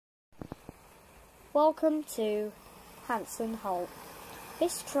Welcome to Hanson Holt.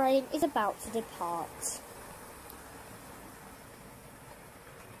 This train is about to depart.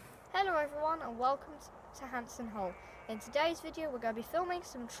 Hello everyone and welcome to Hanson Holt. In today's video we're going to be filming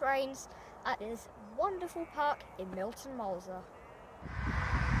some trains at this wonderful park in Milton, Malsor.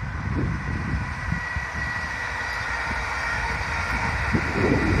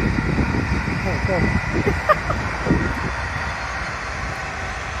 Oh God.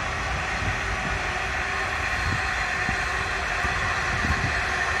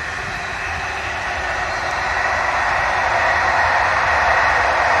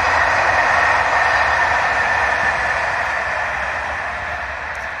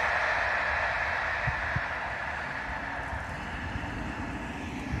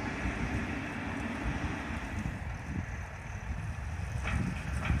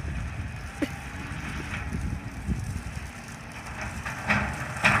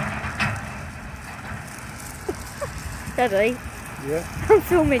 Daddy? Yeah. I'm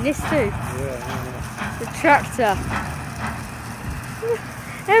filming this too. Yeah. The tractor.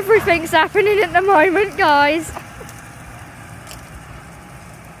 Everything's happening at the moment, guys.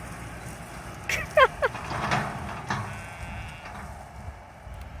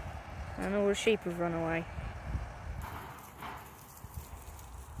 And all the sheep have run away.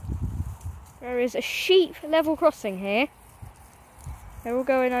 There is a sheep level crossing here. They're all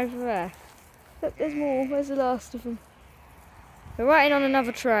going over there. Look, there's more. Where's the last of them? We're waiting on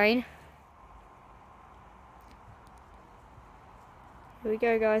another train. Here we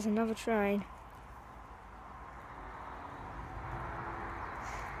go, guys, another train.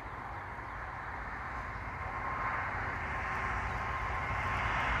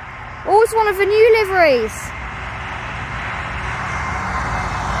 Oh, it's one of the new liveries.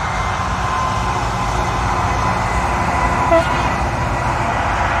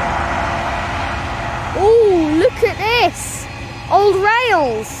 Oh, look at this. Old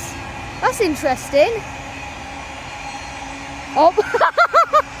rails. That's interesting. Oh.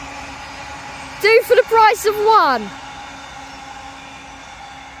 Two for the price of one.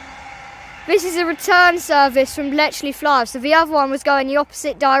 This is a return service from Bletchley Flyover. So the other one was going the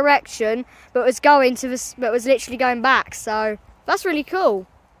opposite direction, but was literally going back. So that's really cool.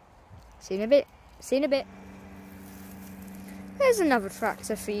 See you in a bit. See you in a bit. There's another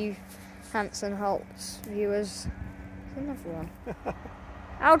tractor for you Hanson Holt viewers. There's another one.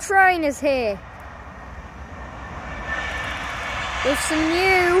 Our train is here. With some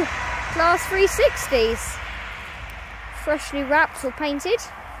new Class 360s. Freshly wrapped or painted.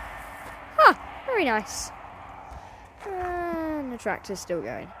 Huh, very nice. And the tractor's still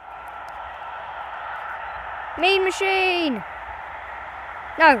going. Mean Machine!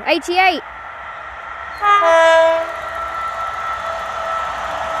 No, 88!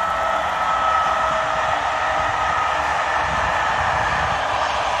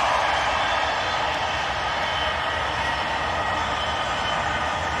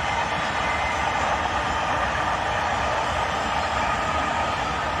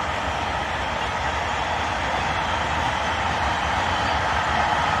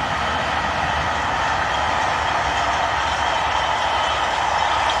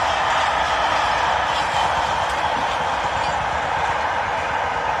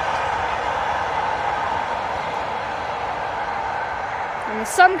 And the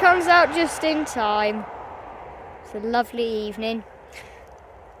sun comes out just in time. It's a lovely evening.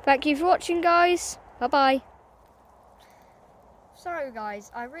 Thank you for watching, guys. Bye-bye. So, guys,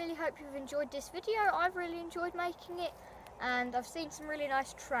 I really hope you've enjoyed this video. I've really enjoyed making it, and I've seen some really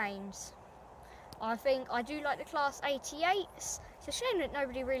nice trains. I think I do like the Class 88s. It's a shame that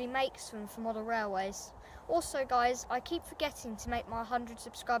nobody really makes them for model railways. Also, guys, I keep forgetting to make my 100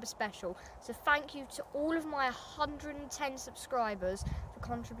 subscriber special, so thank you to all of my 110 subscribers for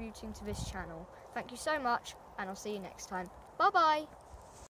contributing to this channel. Thank you so much, and I'll see you next time. Bye bye.